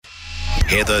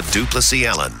Heather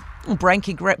Duplessis-Allen.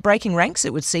 Breaking ranks,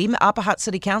 it would seem. Upper Hutt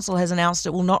City Council has announced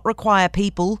it will not require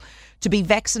people to be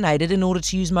vaccinated in order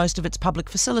to use most of its public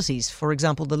facilities, for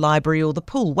example, the library or the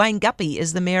pool. Wayne Guppy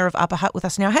is the Mayor of Upper Hutt with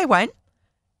us now. Hey, Wayne.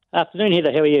 Afternoon,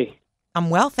 Heather. How are you? I'm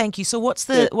well, thank you. So what's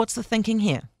the thinking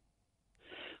here?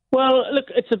 Well, look,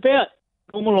 it's about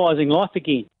normalising life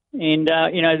again. And,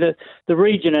 the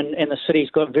region and the city's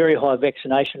got very high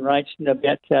vaccination rates,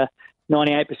 about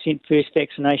 98% first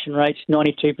vaccination rates,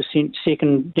 92%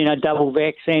 second, double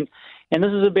vaccine. And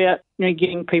this is about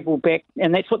getting people back,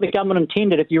 and that's what the government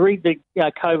intended. If you read the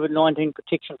COVID-19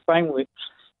 protection framework,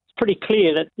 it's pretty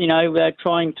clear that we're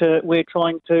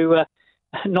trying to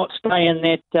not stay in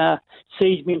that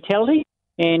siege mentality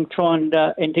and try and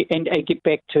get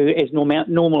back to as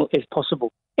normal as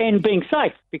possible, and being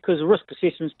safe, because the risk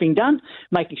assessment's been done,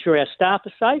 making sure our staff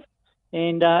are safe,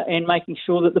 and making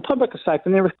sure that the public are safe.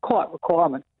 And there are quite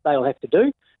requirements they'll have to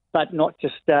do, but not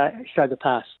just show the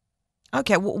pass.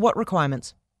 Okay, what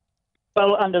requirements?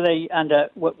 Well, under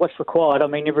what's required, I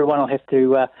mean, everyone will have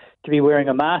to be wearing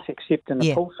a mask except in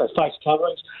the pool, so face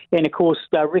coverings, and of course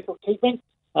record keeping.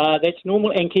 That's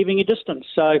normal, and keeping a distance.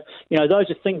 So, those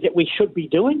are things that we should be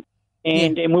doing,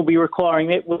 and we'll be requiring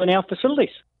that within our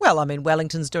facilities. Well, I mean,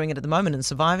 Wellington's doing it at the moment and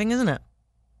surviving, isn't it?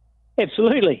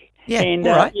 Absolutely. Yeah, and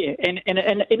all right.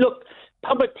 And look,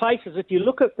 public places, if you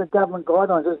look at the government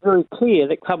guidelines, it's very clear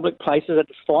that public places are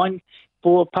defined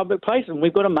for public places, and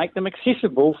we've got to make them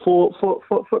accessible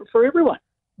for everyone.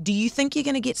 Do you think you're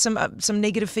going to get some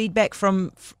negative feedback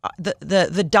from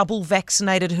the double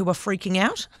vaccinated who are freaking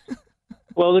out?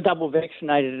 Well, the double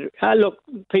vaccinated, look,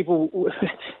 people,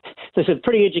 there's a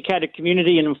pretty educated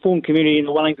community and informed community in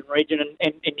the Wellington region,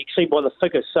 and you can see by the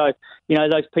figures. So,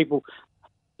 those people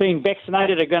being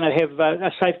vaccinated are going to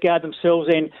have safeguard themselves,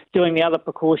 and doing the other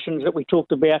precautions that we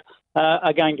talked about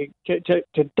are going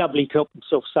to doubly help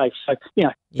themselves safe. So,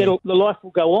 the life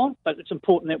will go on, but it's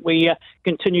important that we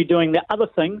continue doing the other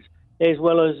things as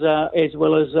well as I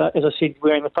said,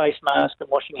 wearing the face mask and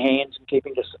washing hands and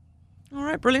keeping distance. All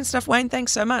right, brilliant stuff, Wayne.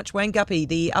 Thanks so much. Wayne Guppy,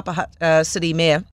 the Upper Hutt City Mayor.